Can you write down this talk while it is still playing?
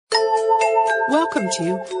Welcome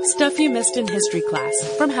to Stuff You Missed in History Class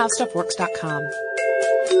from HowStuffWorks.com.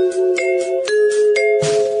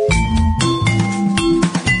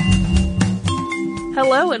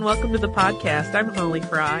 Hello and welcome to the podcast. I'm Holly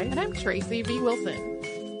Fry. And I'm Tracy V. Wilson.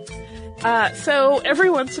 So every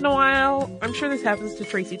once in a while, I'm sure this happens to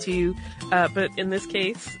Tracy too, but in this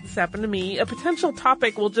case, this happened to me, a potential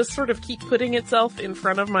topic will just sort of keep putting itself in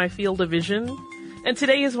front of my field of vision. And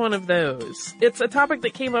today is one of those. It's a topic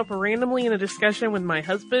that came up randomly in a discussion with my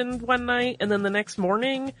husband one night, and then the next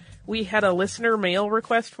morning, we had a listener mail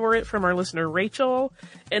request for it from our listener Rachel.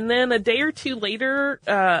 And then a day or two later,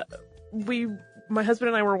 my husband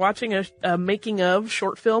and I were watching a making of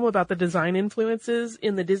short film about the design influences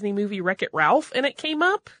in the Disney movie Wreck-It Ralph, and it came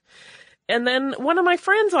up. And then one of my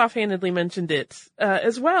friends offhandedly mentioned it,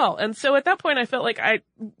 as well. And so at that point I felt like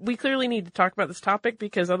we clearly need to talk about this topic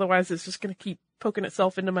because otherwise it's just going to keep poking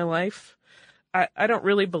itself into my life. I don't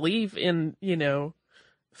really believe in,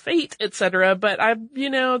 fate, etc. But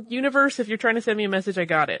universe, if you're trying to send me a message, I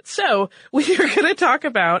got it. So we are going to talk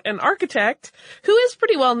about an architect who is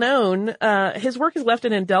pretty well known. His work has left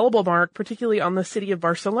an indelible mark, particularly on the city of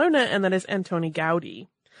Barcelona, and that is Antoni Gaudi.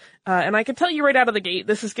 And I can tell you right out of the gate,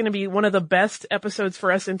 this is going to be one of the best episodes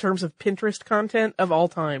for us in terms of Pinterest content of all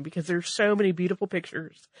time, because there's so many beautiful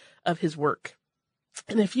pictures of his work.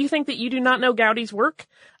 And if you think that you do not know Gaudi's work,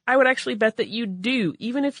 I would actually bet that you do,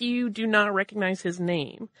 even if you do not recognize his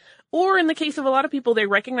name. Or in the case of a lot of people, they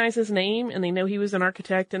recognize his name and they know he was an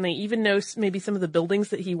architect and they even know maybe some of the buildings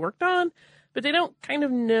that he worked on, but they don't kind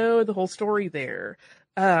of know the whole story there.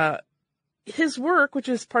 His work, which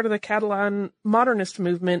is part of the Catalan modernist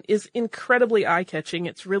movement, is incredibly eye-catching.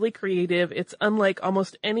 It's really creative. It's unlike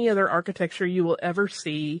almost any other architecture you will ever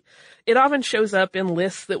see. It often shows up in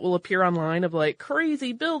lists that will appear online of like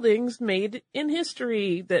crazy buildings made in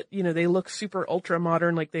history that, they look super ultra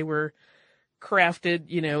modern, like they were crafted,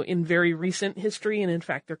 in very recent history. And in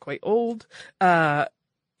fact, they're quite old.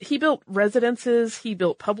 He built residences, he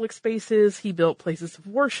built public spaces, he built places of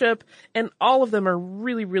worship, and all of them are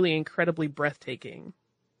really, really incredibly breathtaking.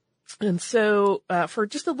 And so, for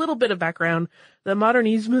just a little bit of background, the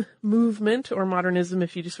Modernisme movement, or modernism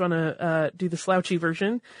if you just want to do the slouchy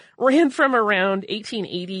version, ran from around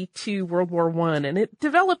 1880 to World War I, and it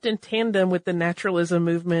developed in tandem with the naturalism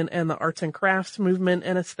movement and the arts and crafts movement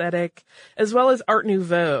and aesthetic, as well as Art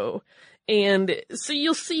Nouveau. And so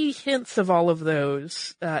you'll see hints of all of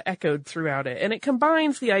those echoed throughout it. And it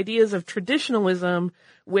combines the ideas of traditionalism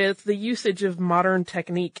with the usage of modern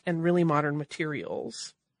technique and really modern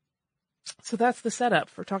materials. So that's the setup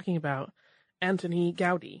for talking about Antoni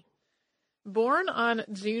Gaudi. Born on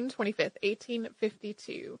June 25th,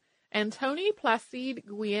 1852, Antoni Placide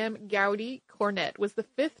Guillem Gaudi Cornet was the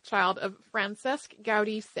fifth child of Francesc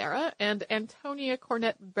Gaudi Serra and Antonia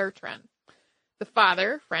Cornet Bertran. The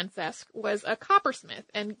father, Francesc, was a coppersmith,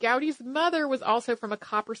 and Gaudi's mother was also from a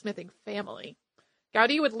coppersmithing family.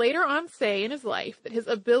 Gaudi would later on say in his life that his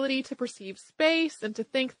ability to perceive space and to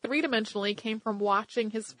think three-dimensionally came from watching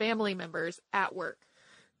his family members at work.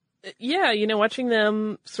 Yeah, watching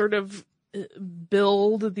them sort of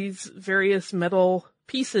build these various metal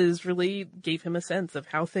pieces really gave him a sense of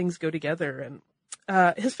how things go together. And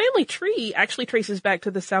his family tree actually traces back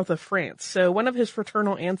to the south of France. So one of his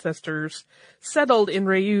fraternal ancestors settled in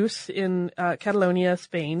Reus in Catalonia,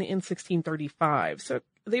 Spain in 1635. So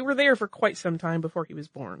they were there for quite some time before he was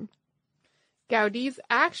born. Gaudi's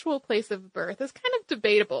actual place of birth is kind of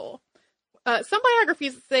debatable. Some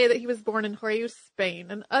biographies say that he was born in Reus, Spain,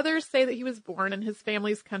 and others say that he was born in his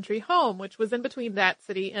family's country home, which was in between that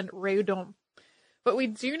city and Riudoms. What we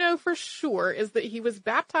do know for sure is that he was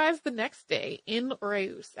baptized the next day in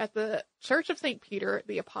Reus at the Church of St. Peter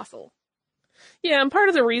the Apostle. Yeah, and part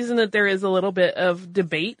of the reason that there is a little bit of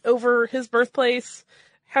debate over his birthplace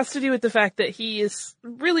has to do with the fact that he is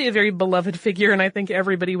really a very beloved figure, and I think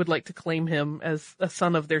everybody would like to claim him as a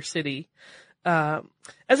son of their city. As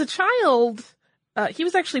a child, he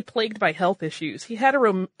was actually plagued by health issues. He had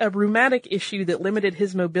a rheumatic issue that limited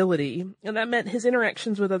his mobility, and that meant his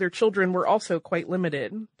interactions with other children were also quite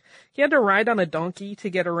limited. He had to ride on a donkey to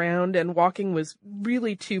get around, and walking was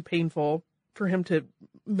really too painful for him to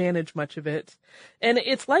manage much of it. And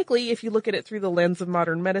it's likely, if you look at it through the lens of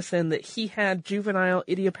modern medicine, that he had juvenile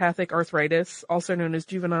idiopathic arthritis, also known as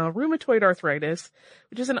juvenile rheumatoid arthritis,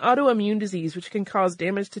 which is an autoimmune disease which can cause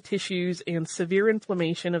damage to tissues and severe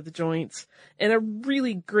inflammation of the joints and a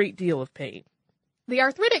really great deal of pain. The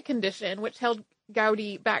arthritic condition, which held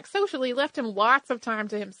Gaudi back socially, left him lots of time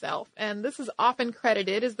to himself, and this is often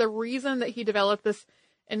credited as the reason that he developed this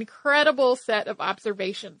incredible set of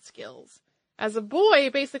observation skills. As a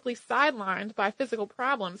boy, basically sidelined by physical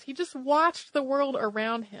problems, he just watched the world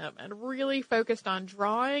around him and really focused on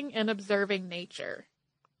drawing and observing nature.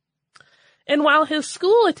 And while his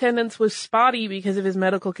school attendance was spotty because of his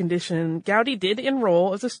medical condition, Gaudi did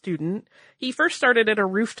enroll as a student. He first started at a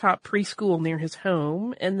rooftop preschool near his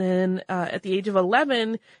home, and then at the age of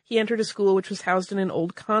 11, he entered a school which was housed in an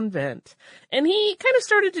old convent. And he kind of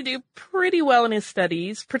started to do pretty well in his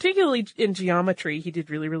studies, particularly in geometry. He did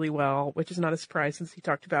really, really well, which is not a surprise since he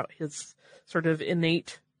talked about his sort of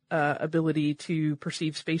innate ability to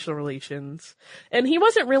perceive spatial relations. And he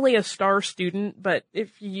wasn't really a star student, but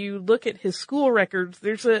if you look at his school records,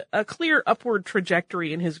 there's a clear upward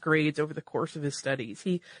trajectory in his grades over the course of his studies.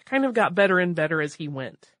 He kind of got better and better as he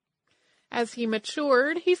went. As he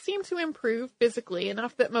matured, he seemed to improve physically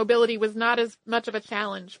enough that mobility was not as much of a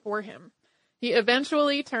challenge for him. He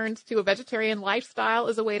eventually turned to a vegetarian lifestyle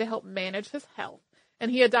as a way to help manage his health,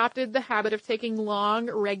 and he adopted the habit of taking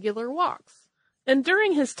long, regular walks. And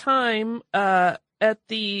during his time at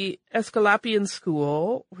the Esculapian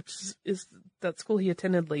school, which is that school he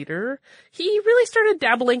attended later, he really started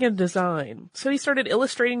dabbling in design. So he started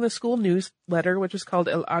illustrating the school newsletter, which is called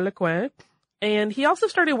El Arlequin. And he also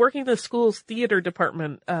started working in the school's theater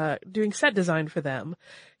department, doing set design for them.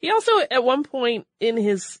 He also, at one point in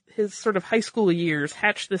his sort of high school years,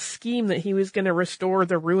 hatched the scheme that he was going to restore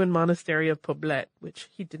the ruined monastery of Poblet, which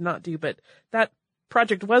he did not do, but that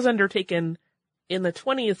project was undertaken in the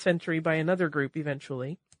 20th century by another group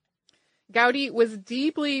eventually. Gaudi was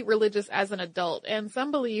deeply religious as an adult, and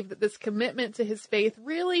some believe that this commitment to his faith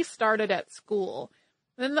really started at school.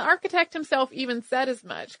 And the architect himself even said as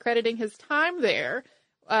much, crediting his time there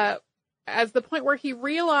as the point where he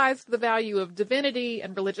realized the value of divinity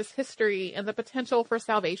and religious history and the potential for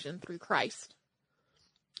salvation through Christ.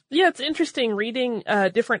 Yeah, it's interesting reading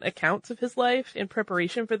different accounts of his life in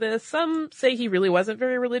preparation for this. Some say he really wasn't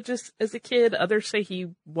very religious as a kid. Others say he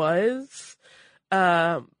was.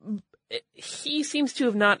 He seems to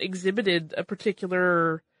have not exhibited a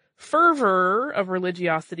particular fervor of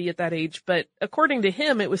religiosity at that age, but according to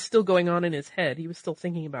him, it was still going on in his head. He was still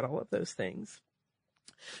thinking about all of those things.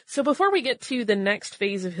 So before we get to the next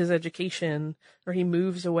phase of his education, where he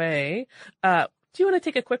moves away, do you want to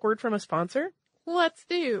take a quick word from a sponsor? Let's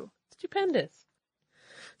do. Stupendous.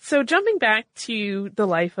 So jumping back to the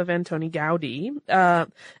life of Antoni Gaudi,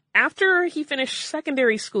 after he finished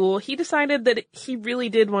secondary school, he decided that he really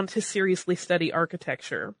did want to seriously study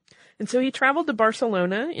architecture. And so he traveled to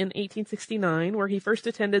Barcelona in 1869, where he first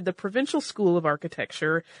attended the Provincial School of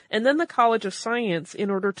Architecture and then the College of Science in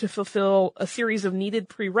order to fulfill a series of needed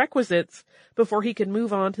prerequisites before he could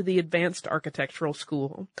move on to the Advanced Architectural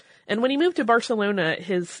School. And when he moved to Barcelona,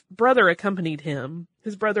 his brother accompanied him.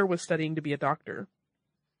 His brother was studying to be a doctor.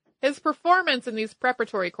 His performance in these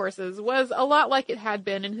preparatory courses was a lot like it had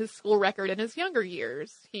been in his school record in his younger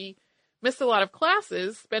years. He missed a lot of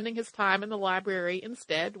classes, spending his time in the library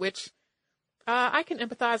instead, which I can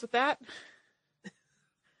empathize with that.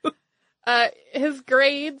 His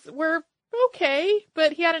grades were okay,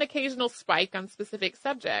 but he had an occasional spike on specific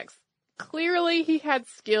subjects. Clearly, he had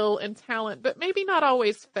skill and talent, but maybe not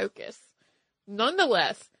always focus.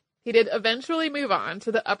 Nonetheless, he did eventually move on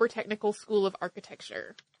to the Upper Technical School of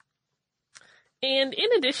Architecture. And in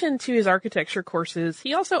addition to his architecture courses,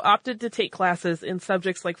 he also opted to take classes in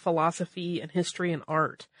subjects like philosophy and history and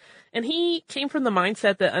art. And he came from the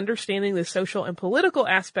mindset that understanding the social and political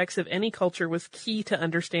aspects of any culture was key to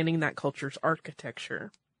understanding that culture's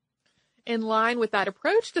architecture. In line with that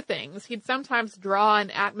approach to things, he'd sometimes draw in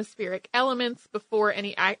atmospheric elements before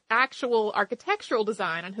any actual architectural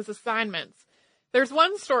design on his assignments. There's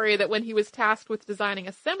one story that when he was tasked with designing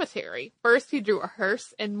a cemetery, first he drew a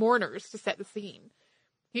hearse and mourners to set the scene.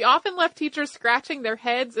 He often left teachers scratching their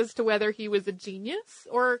heads as to whether he was a genius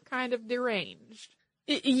or kind of deranged.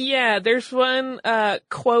 Yeah, there's one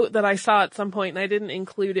quote that I saw at some point, and I didn't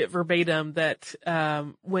include it verbatim, that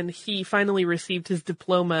when he finally received his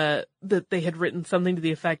diploma, that they had written something to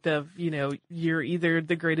the effect of, you know, you're either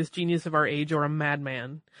the greatest genius of our age or a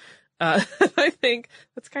madman. I think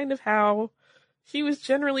that's kind of how he was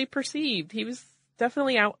generally perceived. He was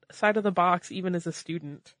definitely outside of the box, even as a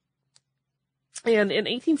student. And in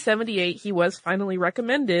 1878, he was finally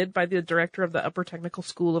recommended by the director of the Upper Technical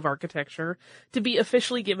School of Architecture to be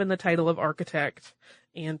officially given the title of architect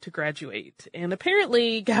and to graduate. And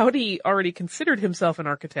apparently, Gaudi already considered himself an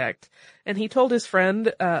architect, and he told his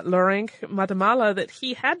friend, Laurent Matamala, that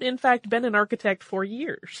he had in fact been an architect for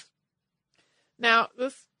years. Now,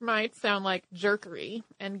 this might sound like jerkery,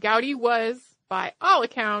 and Gaudi was, by all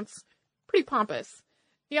accounts, pretty pompous.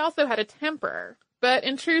 He also had a temper, But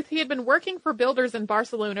in truth, he had been working for builders in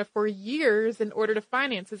Barcelona for years in order to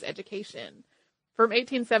finance his education. From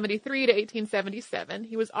 1873 to 1877,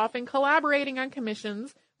 he was often collaborating on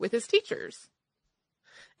commissions with his teachers.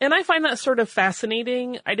 And I find that sort of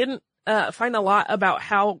fascinating. I didn't find a lot about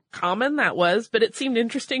how common that was, but it seemed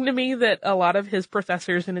interesting to me that a lot of his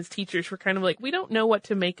professors and his teachers were kind of like, we don't know what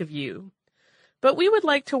to make of you, but we would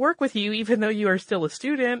like to work with you even though you are still a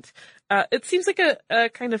student. It seems like a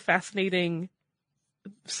kind of fascinating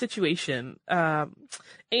situation.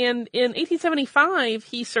 And in 1875,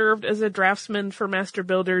 he served as a draftsman for master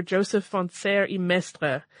builder Joseph Foncère y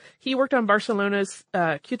Mestre. He worked on Barcelona's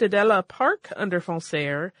Ciutadella Park under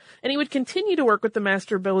Foncère, and he would continue to work with the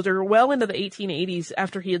master builder well into the 1880s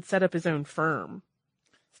after he had set up his own firm.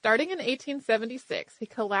 Starting in 1876, he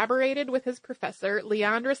collaborated with his professor,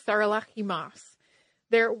 Leandre Saralach y Mas.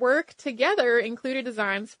 Their work together included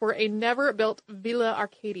designs for a never-built Villa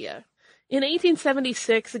Arcadia. In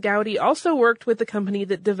 1876, Gaudi also worked with the company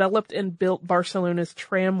that developed and built Barcelona's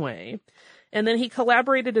tramway. And then he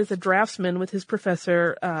collaborated as a draftsman with his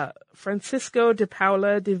professor, Francisco de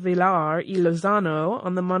Paula de Villar y Lozano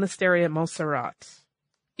on the monastery at Montserrat.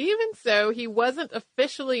 Even so, he wasn't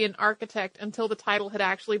officially an architect until the title had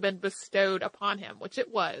actually been bestowed upon him, which it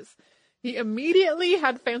was. He immediately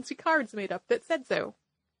had fancy cards made up that said so.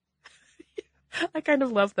 I kind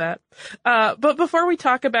of love that. But before we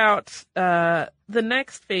talk about the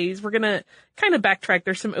next phase, we're going to kind of backtrack.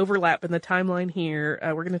 There's some overlap in the timeline here.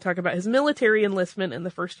 We're going to talk about his military enlistment and the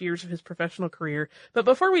first years of his professional career. But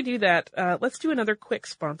before we do that, let's do another quick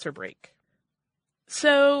sponsor break.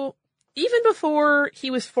 So even before he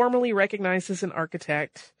was formally recognized as an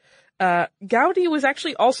architect, Gaudi was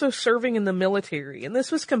actually also serving in the military, and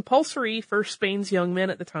this was compulsory for Spain's young men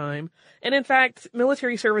at the time. And in fact,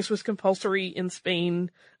 military service was compulsory in Spain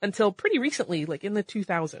until pretty recently, like in the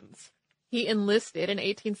 2000s. He enlisted in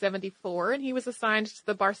 1874, and he was assigned to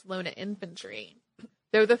the Barcelona infantry.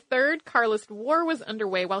 Though the Third Carlist War was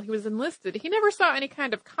underway while he was enlisted, he never saw any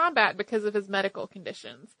kind of combat because of his medical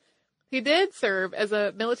conditions. He did serve as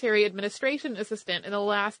a military administration assistant in the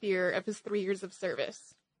last year of his 3 years of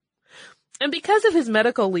service. And because of his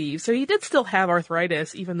medical leave, so he did still have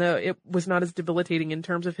arthritis, even though it was not as debilitating in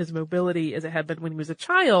terms of his mobility as it had been when he was a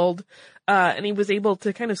child, and he was able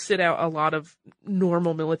to kind of sit out a lot of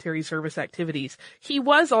normal military service activities. He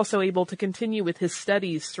was also able to continue with his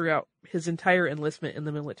studies throughout his entire enlistment in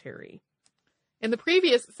the military. In the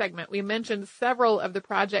previous segment, we mentioned several of the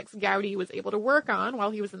projects Gaudi was able to work on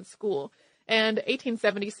while he was in school, and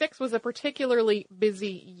 1876 was a particularly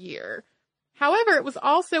busy year. However, it was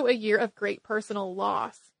also a year of great personal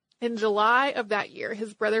loss. In July of that year,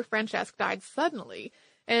 his brother Francesc died suddenly,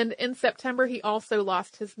 and in September he also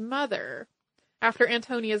lost his mother. After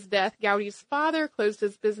Antonia's death, Gaudi's father closed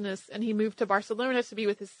his business, and he moved to Barcelona to be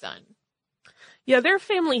with his son. Yeah, their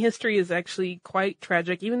family history is actually quite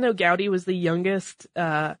tragic. Even though Gaudi was the youngest,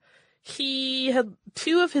 he had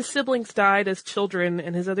 2 of his siblings died as children,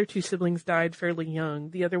 and his other 2 siblings died fairly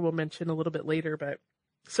young. The other we'll mention a little bit later, but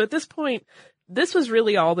so at this point, this was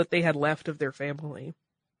really all that they had left of their family.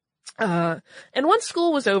 And once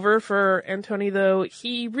school was over for Antoni, though,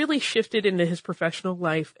 he really shifted into his professional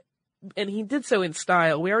life, and he did so in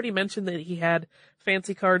style. We already mentioned that he had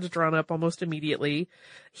fancy cards drawn up almost immediately.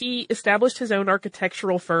 He established his own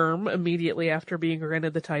architectural firm immediately after being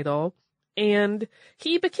granted the title. And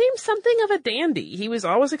he became something of a dandy. He was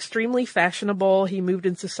always extremely fashionable. He moved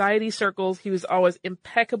in society circles. He was always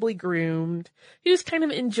impeccably groomed. He was kind of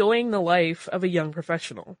enjoying the life of a young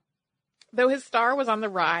professional. Though his star was on the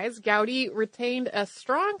rise, Gaudi retained a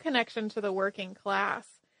strong connection to the working class.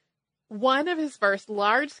 One of his first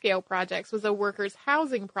large-scale projects was a workers'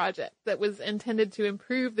 housing project that was intended to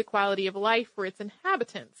improve the quality of life for its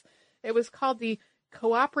inhabitants. It was called the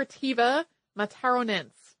Cooperativa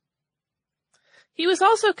Mataronense. He was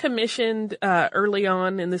also commissioned early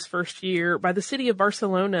on in this first year by the city of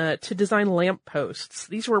Barcelona to design lamp posts.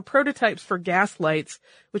 These were prototypes for gas lights,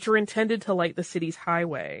 which were intended to light the city's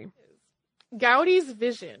highway. Gaudi's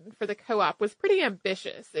vision for the co-op was pretty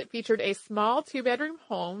ambitious. It featured a small 2-bedroom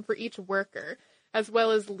home for each worker, as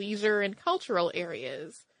well as leisure and cultural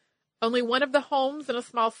areas. Only one of the homes in a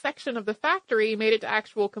small section of the factory made it to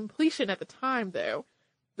actual completion at the time, though.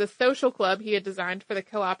 The social club he had designed for the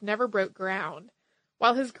co-op never broke ground.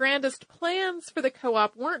 While his grandest plans for the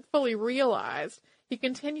co-op weren't fully realized, he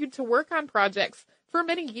continued to work on projects for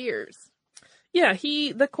many years. Yeah,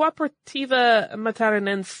 the Cooperativa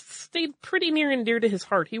Mataranense stayed pretty near and dear to his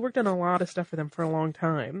heart. He worked on a lot of stuff for them for a long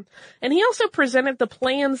time. And he also presented the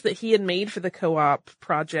plans that he had made for the co-op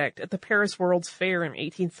project at the Paris World's Fair in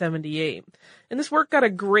 1878. And this work got a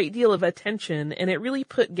great deal of attention, and it really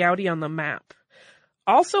put Gaudi on the map.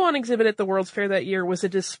 Also on exhibit at the World's Fair that year was a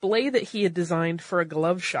display that he had designed for a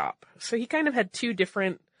glove shop. So he kind of had two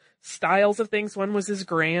different styles of things. One was his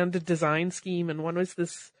grand design scheme, and one was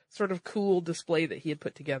this sort of cool display that he had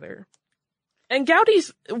put together. And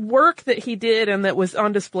Gaudi's work that he did and that was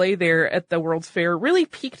on display there at the World's Fair really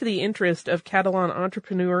piqued the interest of Catalan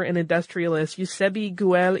entrepreneur and industrialist Eusebi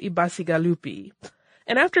Güell i Bacigalupi.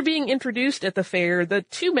 And after being introduced at the fair, the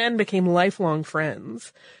two men became lifelong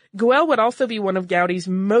friends. Güell would also be one of Gaudi's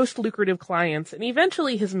most lucrative clients and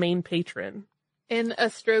eventually his main patron. In a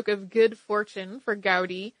stroke of good fortune for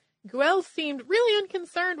Gaudi, Güell seemed really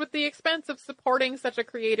unconcerned with the expense of supporting such a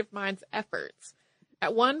creative mind's efforts.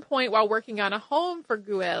 At one point, while working on a home for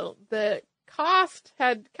Güell, the cost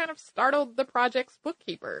had kind of startled the project's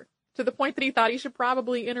bookkeeper, to the point that he thought he should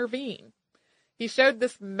probably intervene. He showed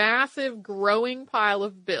this massive, growing pile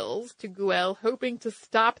of bills to Güell, hoping to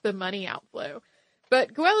stop the money outflow.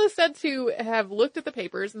 But Güell is said to have looked at the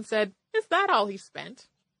papers and said, "Is that all he spent?"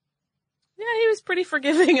 Yeah, he was pretty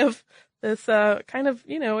forgiving of this kind of,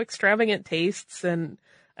 extravagant tastes. And,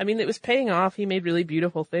 it was paying off. He made really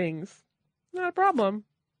beautiful things. Not a problem.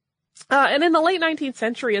 And in the late 19th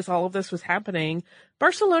century, as all of this was happening,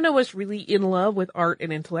 Barcelona was really in love with art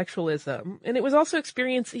and intellectualism. And it was also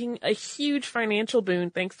experiencing a huge financial boon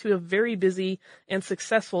thanks to a very busy and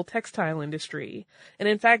successful textile industry. And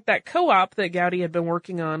in fact, that co-op that Gaudi had been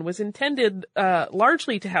working on was intended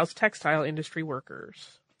largely to house textile industry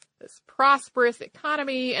workers. This prosperous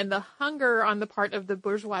economy and the hunger on the part of the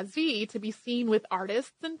bourgeoisie to be seen with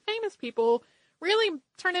artists and famous people really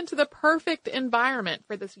turned into the perfect environment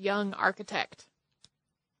for this young architect.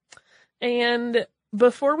 And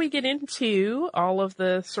before we get into all of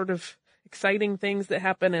the sort of exciting things that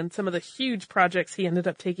happen and some of the huge projects he ended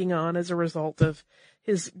up taking on as a result of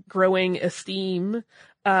his growing esteem,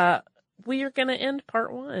 we are going to end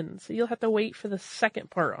part one. So you'll have to wait for the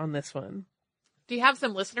second part on this one. Do you have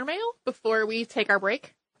some listener mail before we take our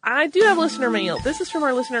break? I do have listener mail. This is from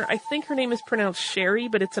our listener. I think her name is pronounced Sherry,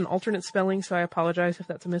 but it's an alternate spelling, so I apologize if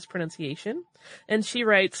that's a mispronunciation. And she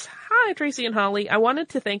writes, "Hi, Tracy and Holly. I wanted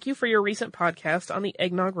to thank you for your recent podcast on the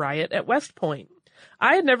eggnog riot at West Point.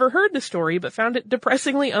 I had never heard the story, but found it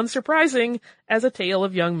depressingly unsurprising as a tale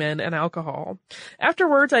of young men and alcohol.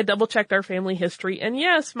 Afterwards, I double-checked our family history, and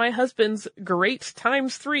yes, my husband's great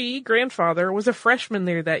 ×3 grandfather was a freshman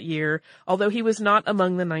there that year, although he was not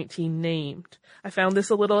among the 19 named. I found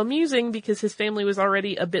this a little amusing because his family was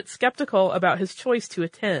already a bit skeptical about his choice to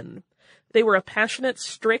attend. They were a passionate,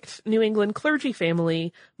 strict New England clergy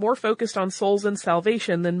family, more focused on souls and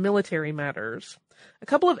salvation than military matters. A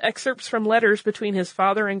couple of excerpts from letters between his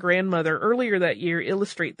father and grandmother earlier that year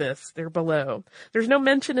illustrate this. They're below. There's no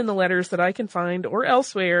mention in the letters that I can find or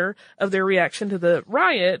elsewhere of their reaction to the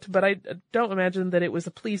riot, but I don't imagine that it was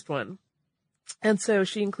a pleased one." And so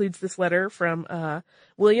she includes this letter from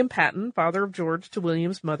William Patton, father of George, to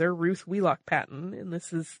William's mother, Ruth Wheelock Patton. And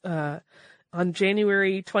this is on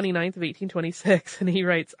January 29th of 1826. And he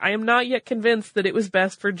writes, "I am not yet convinced that it was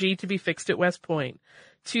best for G to be fixed at West Point.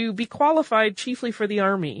 To be qualified chiefly for the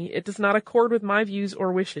army, it does not accord with my views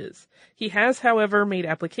or wishes. He has, however, made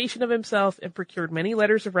application of himself and procured many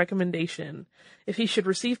letters of recommendation. If he should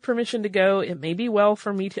receive permission to go, it may be well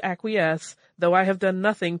for me to acquiesce, though I have done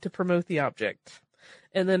nothing to promote the object."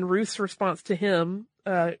 And then Ruth's response to him,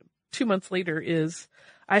 2 months later, is,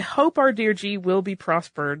 "I hope our dear G will be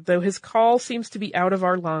prospered, though his call seems to be out of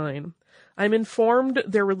our line. I'm informed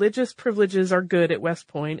their religious privileges are good at West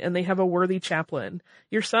Point, and they have a worthy chaplain.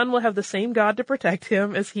 Your son will have the same God to protect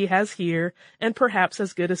him as he has here, and perhaps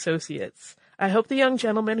as good associates. I hope the young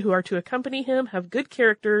gentlemen who are to accompany him have good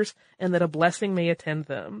characters, and that a blessing may attend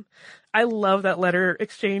them." I love that letter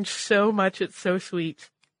exchange so much. It's so sweet.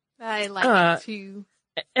 I like it too.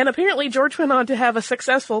 And apparently George went on to have a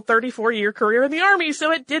successful 34-year career in the Army,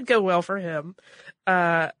 so it did go well for him.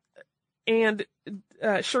 And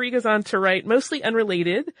Cherie goes on to write, "Mostly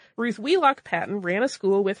unrelated, Ruth Wheelock Patton ran a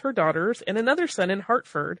school with her daughters and another son in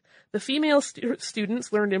Hartford. The female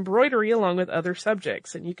students learned embroidery along with other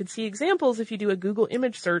subjects, and you can see examples if you do a Google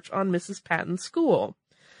image search on Mrs. Patton's school.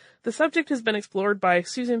 The subject has been explored by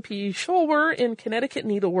Susan P. Scholwer in Connecticut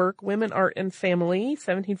Needlework, Women, Art, and Family,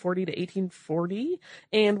 1740 to 1840,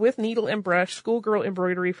 and With Needle and Brush, Schoolgirl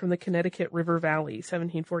Embroidery from the Connecticut River Valley,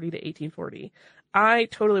 1740 to 1840. I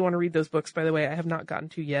totally want to read those books, by the way. I have not gotten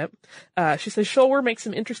to yet. She says Scholwer makes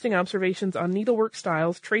some interesting observations on needlework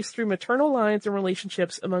styles traced through maternal lines and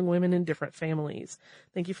relationships among women in different families.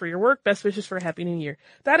 Thank you for your work. Best wishes for a happy new year.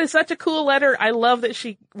 That is such a cool letter. I love that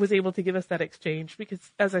she was able to give us that exchange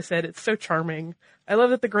because, as I said, it's so charming. I love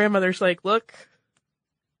that the grandmother's like, look,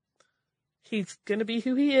 he's going to be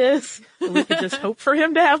who he is. And we can just hope for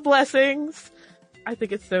him to have blessings. I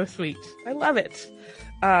think it's so sweet. I love it.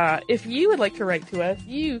 If you would like to write to us,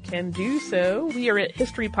 you can do so. We are at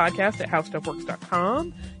historypodcast@howstuffworks.com.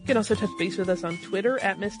 You can also touch base with us on Twitter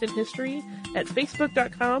at missedinhistory, at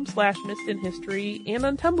facebook.com/missedinhistory, and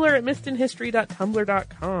on Tumblr at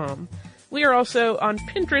missedinhistory.tumblr.com. We are also on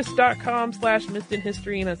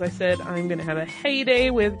pinterest.com/missedinhistory, and as I said, I'm going to have a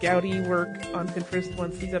heyday with Gaudi work on Pinterest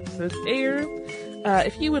once these episodes air.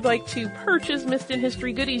 If you would like to purchase Missed in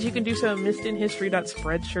History goodies, you can do so at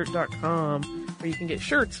missedinhistory.spreadshirt.com, where you can get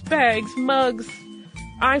shirts, bags, mugs,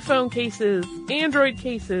 iPhone cases, Android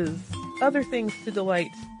cases, other things to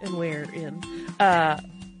delight and wear in.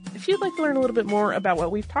 If you'd like to learn a little bit more about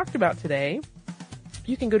what we've talked about today,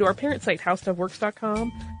 you can go to our parent site,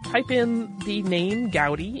 howstuffworks.com, type in the name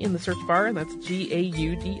Gaudi in the search bar, and that's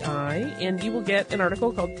Gaudi, and you will get an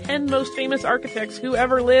article called 10 Most Famous Architects Who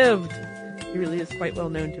Ever Lived. He really is quite well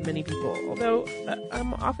known to many people, although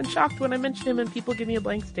I'm often shocked when I mention him and people give me a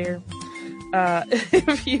blank stare.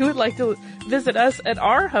 If you would like to visit us at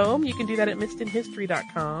our home, you can do that at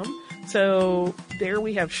missedinhistory.com. So there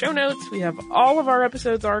we have show notes, we have all of our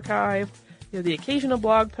episodes archived, we have the occasional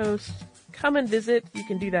blog post. Come and visit. You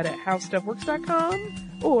can do that at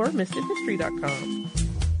howstuffworks.com or missedinhistory.com.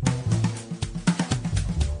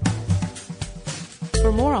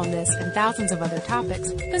 For more on this and thousands of other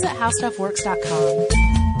topics, visit howstuffworks.com.